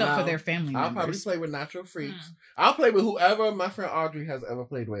 No. except for No. their family I'll probably members. play with Natural Freaks. I'll play with whoever my friend Audrey has ever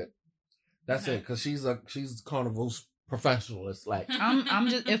played with. That's Okay. it, because she's Carnival's professionalist. Like, I'm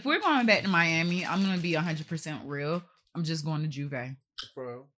just if we're going back to Miami, I'm gonna be 100% real. I'm just going to Juve.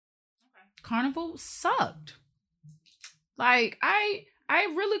 bro. Carnival sucked. Like I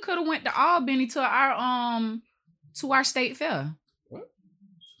really could have went to Albany to our state fair. What?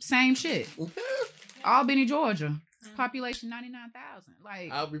 Same shit. Albany, Georgia. Population 99,000.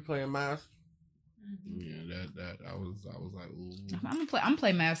 Like I'll be playing Miles. Yeah, that I was like, ooh. I'm gonna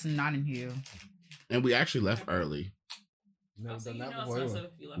play Mass in Notting Hill. And we actually left early. Never So done you that know before. it's messed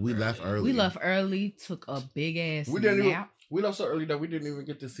up if you We left early. We left early, took a big ass We didn't even. nap. We left so early that we didn't even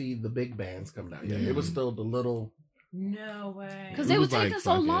get to see the big bands come down. Yeah, it was still the little. No way. Because We they were was like, taking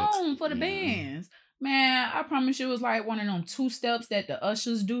so fuck it. long for the Yeah. bands. Man, I promise you it was like one of them 2 steps that the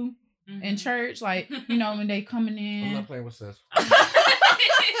ushers do in church. Like, you know, when they coming I'm in. not playing with sis.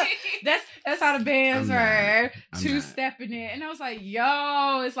 That's how the bands I'm not. were. I'm 2 not. stepping in. And I was like,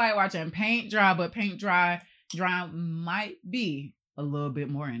 yo, it's like watching paint dry, but paint dry might be a little bit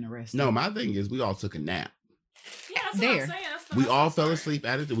more interesting. No, my thing is we all took a nap. Yeah, that's what There. I'm saying. That's the We best all part. fell asleep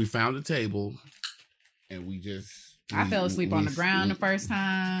at it. We found a table, and we just. I fell asleep on the ground the we- first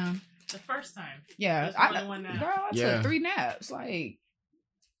time. The first time. Yeah. There's I more than one nap. girl, I Yeah. took 3 naps. Like,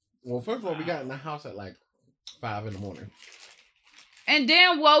 Well, first of all, we got in the house at like 5 in the morning. and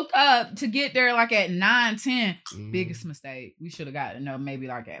then woke up to get there like at 9:10. Mhm. Biggest mistake. We should have gotten up maybe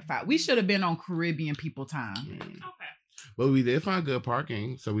like at 5. We should have been on Caribbean people time. Mhm. Okay. But we did find good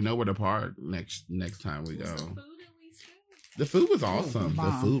parking, so we know where to park next time we Was the go. food at least good? The food was awesome. The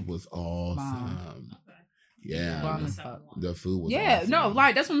bomb. food was awesome. Bomb. Okay. Yeah, Bomb the- as fuck. the food was Yeah, awesome. no,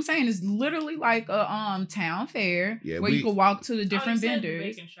 like that's what I'm saying. It's literally like a town fair Yeah, where you we- can walk to the Oh, different you said the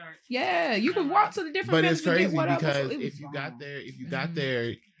vendors. Bacon Shark. Yeah, you can walk to the different But vendors. it's and get crazy whatever. because It was if you bomb. got Mhm.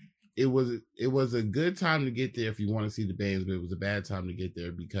 there, it was a good time to get there if you want to see the bands, but it was a bad time to get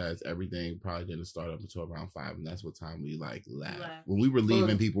there because everything probably didn't start up until around 5, and that's what time we like left. Left. When we were leaving,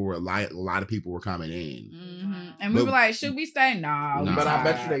 But- people were like a lot of people were coming in. Mhm. And we But- were like, should we stay? Nah. Nah. But I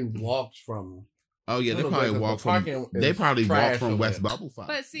bet you tired. they walked from. Oh yeah, they Little probably bit, 'cause walked the from. parking They is probably trash walked from over West there. Bubble Fun.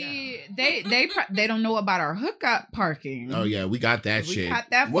 But see, they don't know about our hookup parking. Oh yeah, we got that we shit. got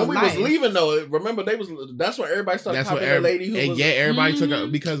that for When we life. was leaving though, remember that's when everybody started That's what copying the lady who and was. yeah, everybody took Mhm.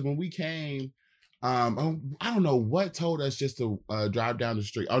 up because when we came, I don't know what told us just to drive down the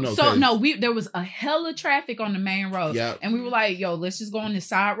street. Oh no, So 'cause- no, there was a hella traffic on the main road. Yep. And we were like, yo, let's just go on the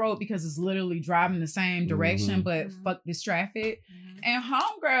side road because it's literally driving the same direction, Mhm. but Mhm. fuck this traffic. Mhm. And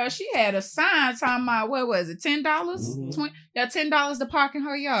homegirl, she had a sign talking about what was it, $10? Mhm. $10 to park in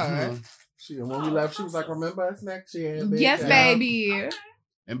her yard. Uh-huh. When we left, she was like, "Remember us next year." bitch." Yes, Yeah. baby.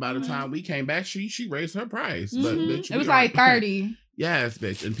 And by the Mhm. time we came back, she raised her price. But Mhm. bitch, It was we are- like 30. Yes,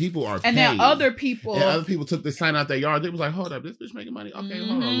 bitch. And people are And paying. then other people, And other people took the sign out their yard. They was like, hold up, this bitch making money. Okay,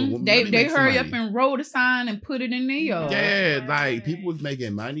 hold on. Mhm. let they me make some hurry money. up and roll the sign and put it in their yard. Yeah, Oh, like people right. was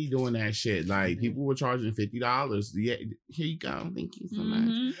making money doing that shit. Like people were charging $50. Yeah, here you go. Thank you so much.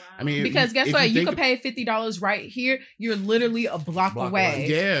 Mhm. Wow. I mean, Because guess if what? You think- could pay $50 right here. You're literally a block Block away away.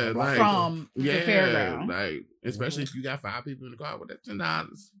 Yeah, like from the yeah, fairground. like especially if you got 5 people in the car with that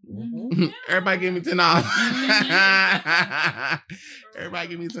 $10. Mhm. Everybody give me $10. Everybody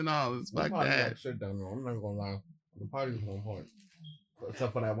give me $10. The Fuck party that. got shit down there. I'm not gonna lie. The party was on point,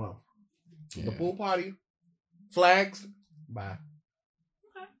 except for that one. The Yeah. pool party, flags, bye.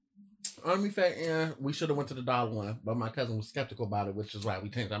 Okay. Army fact, yeah, we should have went to the dollar one, but my cousin was skeptical about it, which is why we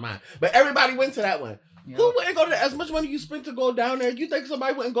changed our mind. But everybody went to that one. Yeah. Who wouldn't go to as much money you spent to go down there? You think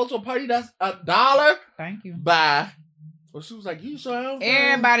somebody wouldn't go to a party that's $1? Thank you. Bye. Well, she was like, "You sure?"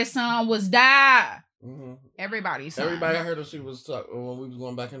 Everybody's son was die. Mm-hmm. Everybody's son. Everybody heard her. She was when we was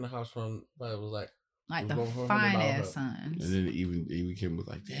going back in the house from. It was like, like was the going for fine $100. ass sons. And then even Kim was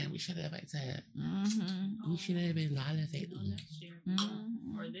like, damn, we should have like that. Mm-hmm. We should have been dollars. Well, next year.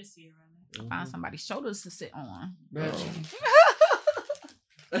 Mhm. Or this year, rather. Find somebody's shoulders to sit on. Bitch.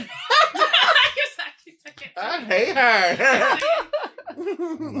 I I hate her. like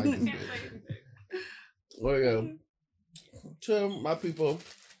this can't bitch. say anything. Well, yeah. To my people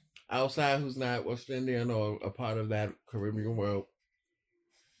outside who's not West Indian or a part of that Caribbean world,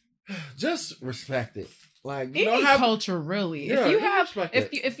 just respect it. Like you Any don't have culture, really. Yeah, if you just have, respect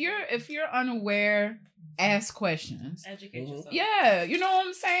if it. you if you're unaware, ask questions. Educate Mhm. yourself. Yeah, you know what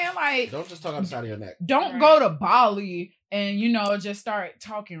I'm saying. Like, Don't just talk out the side of your neck. don't go to Bali and just start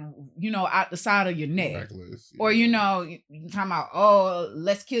talking, out the side of your neck. Reckless. Or you talking about, oh,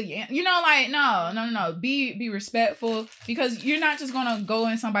 let's kill you. Like no. Be respectful, because you're not just gonna go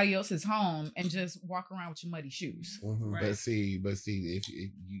in somebody else's home and just walk around with your muddy shoes. Mhm. Right. But see, if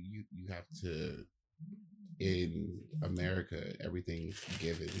you have to, in America, everyth's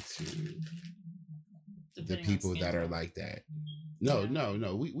given to the Depending on people skin that are tone. like that.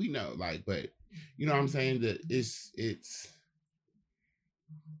 No, we know, like, but you know what I'm saying, that it's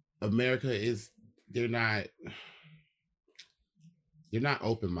America is they're not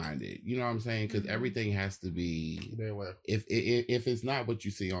open-minded. You know what I'm saying? Because Mhm. everything has to be They were. if it's not what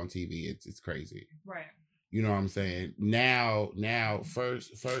you see on TV, it's crazy. Right. You know what I'm saying? Now,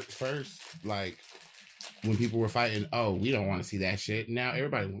 first, like when people were fighting, oh, we don't want to see that shit. Now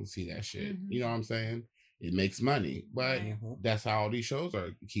everybody wants to see that shit. Mhm. You know what I'm saying? It makes money, but Right. that's how all these shows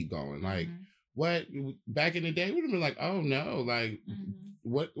are keep going. Like, Mhm. what back in the day would have been like, oh no, like Mhm.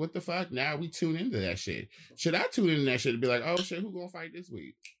 what the fuck? Now we tune into that shit. Should I tune into that shit and be like, oh shit, who gonna fight this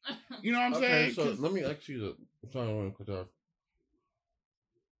week? You know what I'm Okay, saying? so 'Cause- let me ask you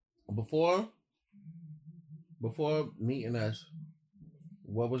before meeting us,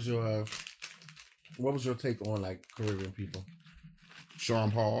 what was your take on like Caribbean people?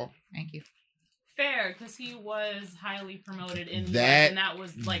 Sean Paul. Thank you. Fair, because he was highly promoted in the That- US, and that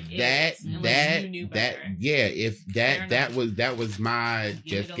was like that it. Unless you knew better. yeah, if Fair that enough. was my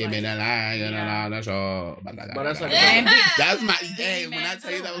just give me the line, Yeah. that's all. But that's like That's my hey. When I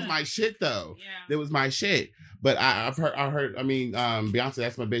tell you that was my shit though, Yeah. that was my shit. But I heard. I mean, Beyonce,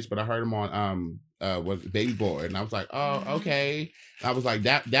 that's my bitch. But I heard him on was Baby Boy, and I was like, oh, Mhm. okay. I was like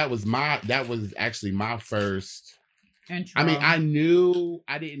that was actually my first. Intro. I mean, I knew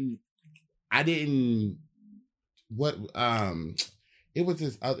I didn't what it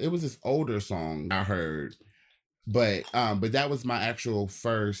was this older song I heard, but that was my actual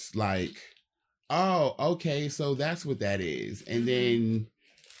first like, oh, okay, so that's what that is. And then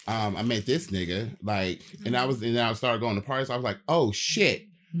I met this nigga, like, and then I started going to parties. I was like, oh shit,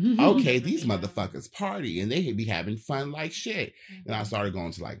 okay, these motherfuckers party and they be having fun like shit. And I started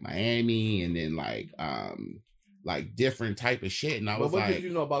going to like Miami and then like different type of shit. And I But was what like, did you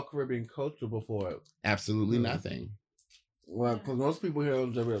know about Caribbean culture before? absolutely Mhm. nothing. Well, because most people here,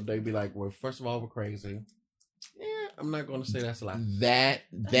 they be like, well, first of all, we're crazy. Yeah, I'm not going to say that's a lie. That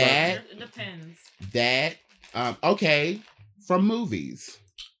It depends. okay, from movies.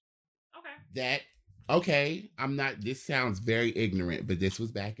 Okay. I'm not, this sounds very ignorant, but this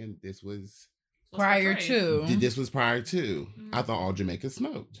was prior to. this was prior to. Mhm. I thought all Jamaicans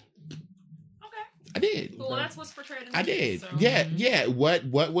smoked. Okay. I did. Well, that's what's portrayed in I movies, did. so. Yeah. What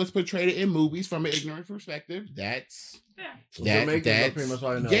was portrayed in movies from an ignorant perspective? That's Yeah. Jamaicans are pretty much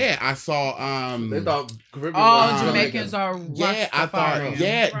all you know. yeah. I saw They thought Caribbean All was Jamaicans are yeah. I thought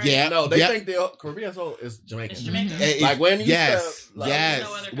Rastafarian. yeah. No, they yeah. think the Caribbean soul is Jamaican. It's Jamaican. Like when you yes, step, like, yes.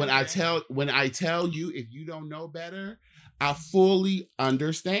 no other When I country. tell you, if you don't know better, I fully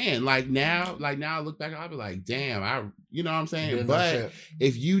understand. Like now I look back, I'll be like, damn, you know what I'm saying? didn't know But shit.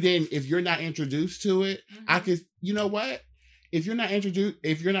 if you're not introduced to it, I Mhm. could, you know what? If you're not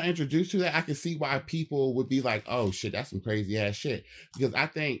introduced to that, I can see why people would be like, oh shit, that's some crazy ass shit. Because I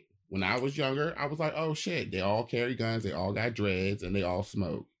think when I was younger, I was like, oh shit, they all carry guns, they all got dreads, and they all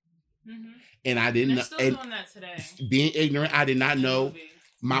smoke. Mhm. And I And didn't they're know, still and doing that today. being ignorant, I did not in know. movies.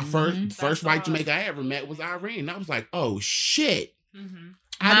 My Mhm. first That's white odd. Jamaican I ever met was Irene. And I was like, oh shit. Mhm.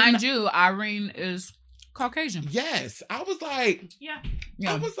 Mind you, Irene is Caucasian. Yes. I was like, Yeah.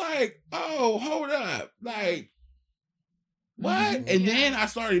 Yeah. I was like, oh, hold up. Like, what? Mhm. And Yeah. then I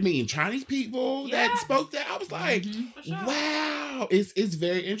started meeting Chinese people that Yeah. spoke that. I was like, Mhm. For sure. wow. It's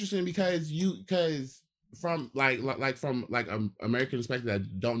very interesting because from from American perspective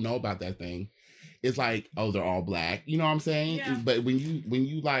that don't know about that thing, it's like, oh, they're all black. You know what I'm saying? Yeah. But when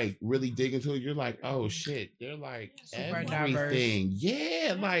you like really dig into it, you're like, oh shit, they're like Super everything.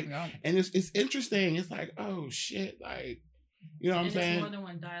 Yeah, like, Yeah. and it's interesting. It's like, oh shit, like, you know what I'm And there's saying? more than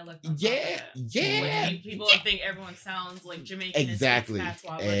one dialect. On top Yeah, of that. yeah. Which people think everyone sounds like Jamaican. Exactly. And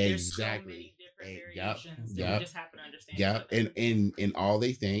patois, but there's Exactly. so many different Yup. variations that Yup. we just happen to understand. Yeah, each other. and all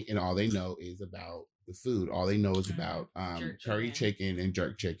they think and all they know is about the food. All they know is Mhm. about Jerk curry chicken and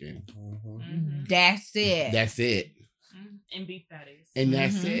jerk chicken. Mhm. Mhm. That's it. That's it. Mhm. And beef patties. And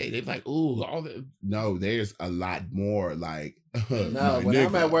that's Mhm. it. They're like, ooh, no, there's a lot more. Like, No, my when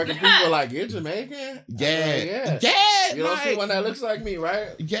I'm nigga. at work and people are like, you're Jamaican? I'm like, Yeah, yeah. yeah, You don't see like, one that looks like me, right?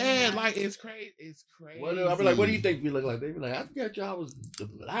 yeah, like it's crazy. It's crazy. I'll be like, what do you think we look like? They be like, I forget y'all was the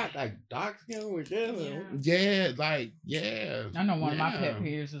black, like dark skin with this. Yeah, like, yeah. I know one of my Yeah. pet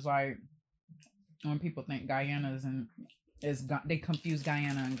peeves is like when people think Guyana's and they confuse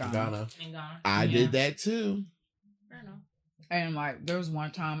Guyana and Ghana. Ghana. In Ghana. I Yeah. did that too. Fair enough. And like there was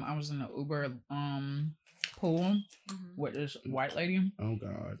one time I was in the Uber pool Mhm. with this white lady. Oh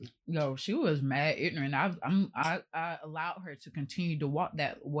God. Yo, she was mad ignorant. I allowed her to continue to walk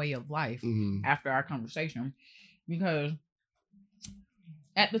that way of life Mhm. after our conversation because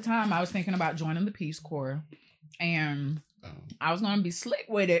at the time I was thinking about joining the Peace Corps and Oh. I was gonna be slick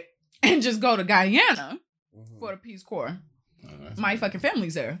with it and just go to Guyana Mhm. for the Peace Corps. Oh, that's My nice. fucking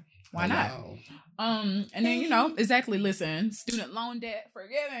family's there. Why Oh, not? wow. And then exactly. Listen, student loan debt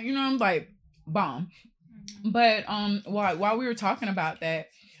forgiven. I'm like, bomb. Mhm. But while we were talking about that,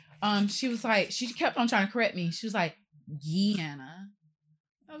 she was like, she kept on trying to correct me. She was like, Guyana.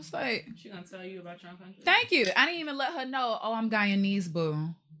 I was like, She gonna tell you about your own country. thank you. I didn't even let her know, oh, I'm Guyanese,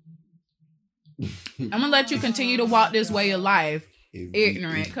 boo. I'm gonna let you continue to walk this way of life,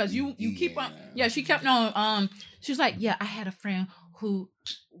 ignorant, because you keep on. Yeah, she kept on. She was like, yeah, I had a friend who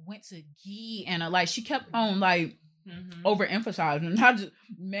went to Guyana. Like she kept on like overemphasizing. And I just,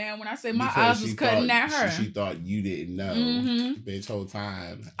 man, when I say my Because eyes was she cutting thought- at her, She thought you didn't know. Mhm. Bitch, whole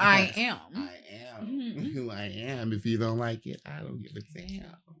time. I am. I am Mhm. who I am. If you don't like it, I don't give a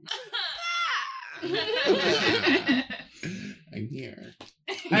damn. I'm here.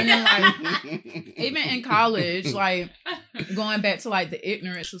 And then like even in college, like going back to like the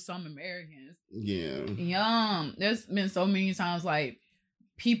ignorance of some Americans. Yeah. There's been so many times like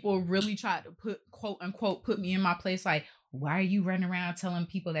people really tried to put quote unquote put me in my place. Like, why are you running around telling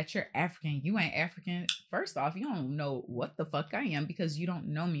people that you're African? You ain't African. First off, you don't know what the fuck I am because you don't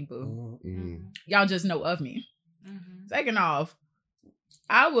know me, boo. Mm. Y'all just know of me. Mm-hmm. Second off,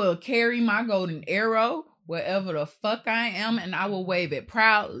 I will carry my golden arrow wherever the fuck I am, and I will wave it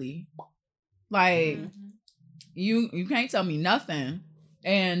proudly. Like you can't tell me nothing.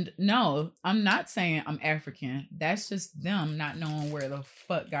 And no, I'm not saying I'm African. That's just them not knowing where the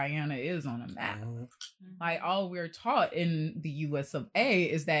fuck Guyana is on a map. Like all we're taught in the US of A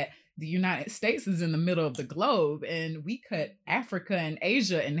is that the United States is in the middle of the globe and we cut Africa and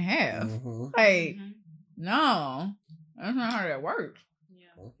Asia in half. Like, no, that's not how that works.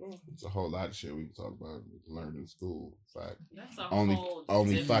 It's a whole lot of shit we can talk about. Learned in school. Fact. That's a Only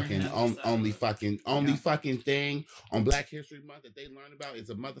different episode. only fucking thing on Black History Month that they learn about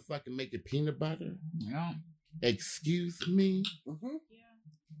is a motherfucking making peanut butter. Yeah. Excuse me.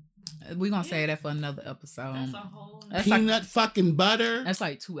 We're gonna say that for another episode. That's a whole. That's Peanut fucking butter. That's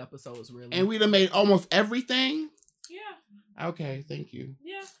like 2 episodes, really. And we done made almost everything. Yeah. Okay, thank you.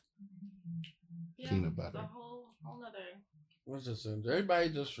 Yeah. Peanut butter. It's a whole other. What's this? Everybody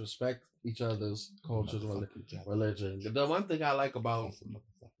just respect each other's cultures, religion. The one thing I like about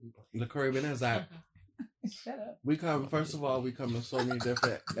the Caribbean is that Shut up. we come in so many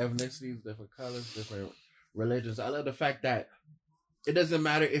different ethnicities, different colors, different religions. I love the fact that it doesn't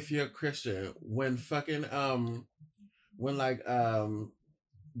matter if you're a Christian. When fucking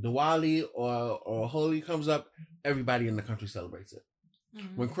Diwali or Holi comes up, everybody in the country celebrates it.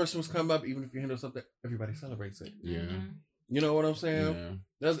 When Christmas come up, even if you handle something, everybody celebrates it. Yeah. You know what I'm saying?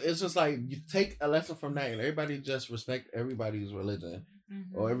 It's just like you take a lesson from that, and everybody just respect everybody's religion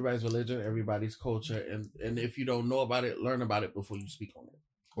or everybody's religion, everybody's culture, and if you don't know about it, learn about it before you speak on it,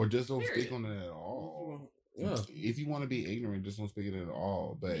 or just don't speak on it at all. Yeah. If you want to be ignorant, just don't speak it at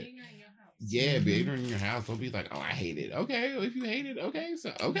all. But be ignorant in your house. Don't be like, oh, I hate it. Okay, well, if you hate it,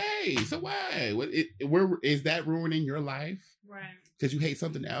 so what? Is that ruining your life? Right. Because you hate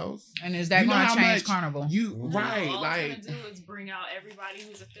something else, and is that going to change Carnival? Right? All like, it's gonna do is bring out everybody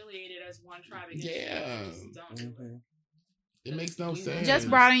who's affiliated as one tribe against you. Don't do it. It makes no sense. Just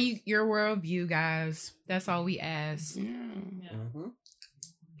broaden your worldview, guys. That's all we ask. Yeah.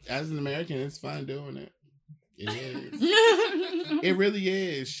 As an American, it's fun doing it. It is. It really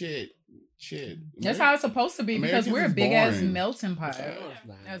is. Shit. That's how it's supposed to be because we're a big ass melting pot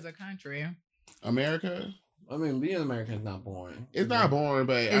as a country. America. I mean, being American is not boring. It's not boring,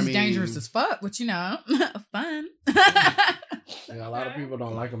 but it's dangerous as fuck. But you know, fun. A lot of people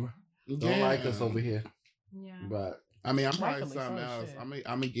don't like them. Don't like us over here. Yeah. But I mean, I'm probably something else. I'm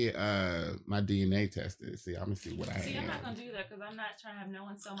gonna get my DNA tested. I'm gonna see what I have. I'm not gonna do that because I'm not trying to have no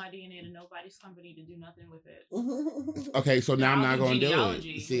one sell my DNA to nobody's company to do nothing with it. Okay, so now I'm not gonna do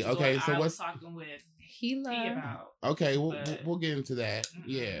it. See, okay, so what's talking with about? Okay, we'll get into that.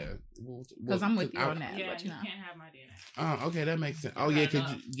 Yeah, because I'm with you on that. Yeah, but you can't have my DNA. Oh, okay, that makes sense. Oh yeah,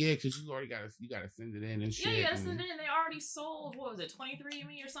 because you already gotta send it in and shit. Yeah, you gotta send it in. They already sold. What was it,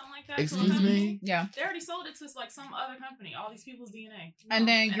 23andMe or something like that? Excuse me. Yeah, they already sold it to like some other company. All these people's DNA. And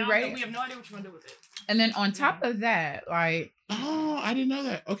then you're right. We have no idea what you're gonna do with it. And then on top of that, like, oh, I didn't know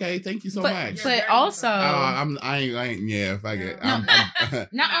that. Okay, thank you so much. But also, I ain't. Yeah, if I get,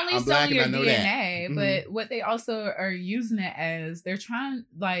 not only selling your DNA, but what they also are using it as, they're trying,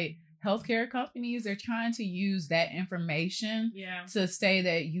 like, healthcare companies, they're trying to use that information to say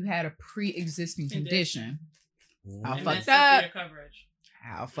that you had a pre-existing condition. How fucked up.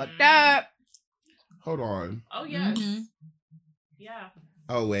 How fucked up. Hold on. Oh yes. Yeah.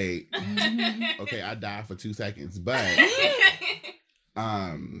 Oh wait. Okay, I died for 2 seconds, but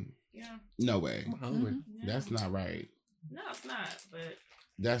no way. I'm hungry. That's not right. No, it's not. But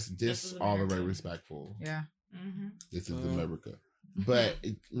that's this all the way respectful. Yeah. This is America. But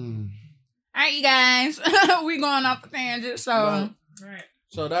all right, you guys, we going off the tangent. So right.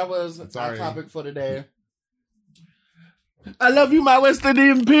 So that was our Sorry. topic for today. I love you, my West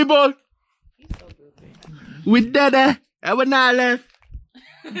Indian people. We did it. I would not left.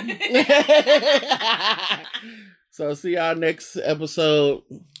 So see y'all next episode.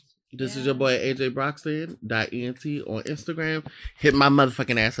 This is your boy AJ Broxton.ent on Instagram. Hit my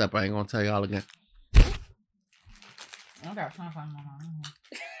motherfucking ass up. I ain't gonna tell y'all again. You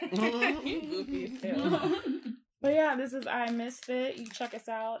goofy as hell. But yeah, this is I Misfit. You check us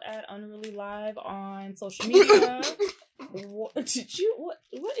out at Unruly Live on social media. What is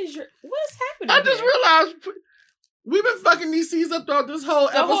happening? I just here? realized we've been fucking these C's up throughout this whole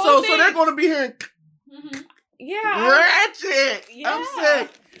episode, whole so thing. they're gonna be hearing Yeah. ratchet. Yeah. I'm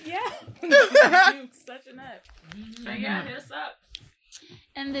sick. Yeah. You such a nut. So yeah, hit us up.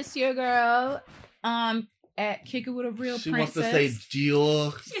 And this your girl, at Kick It With A Real She Princess. wants to say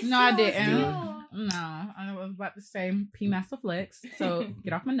Jill. No, I didn't. Yeah. No, I was about to say P Master Flex. So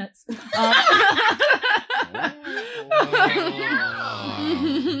get off my nuts.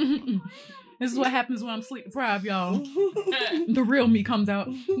 This is what happens when I'm sleep deprived, y'all. The real me comes out.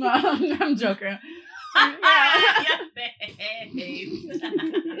 No, I'm joking.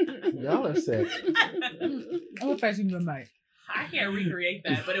 Y'all are sick. What face you doing, mate? I can't recreate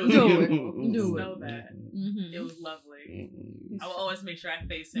that, but it was Do it. beautiful. Do So bad. Mm-hmm. It was lovely. I will always make sure I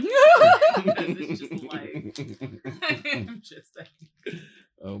face him because it's just like I'm just like,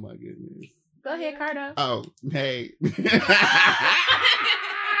 Oh my goodness. Go ahead, Cardo. Oh, hey.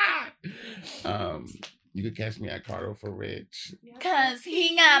 You can catch me at Cardo for Rich. Cause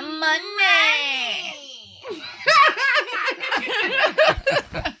he got money.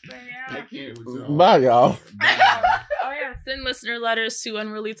 I can't with y'all. Bye, y'all. Bye. oh yeah, send listener letters to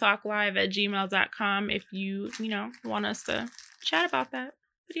unreallytalklive@gmail.com if you want us to chat about that.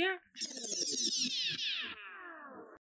 But yeah.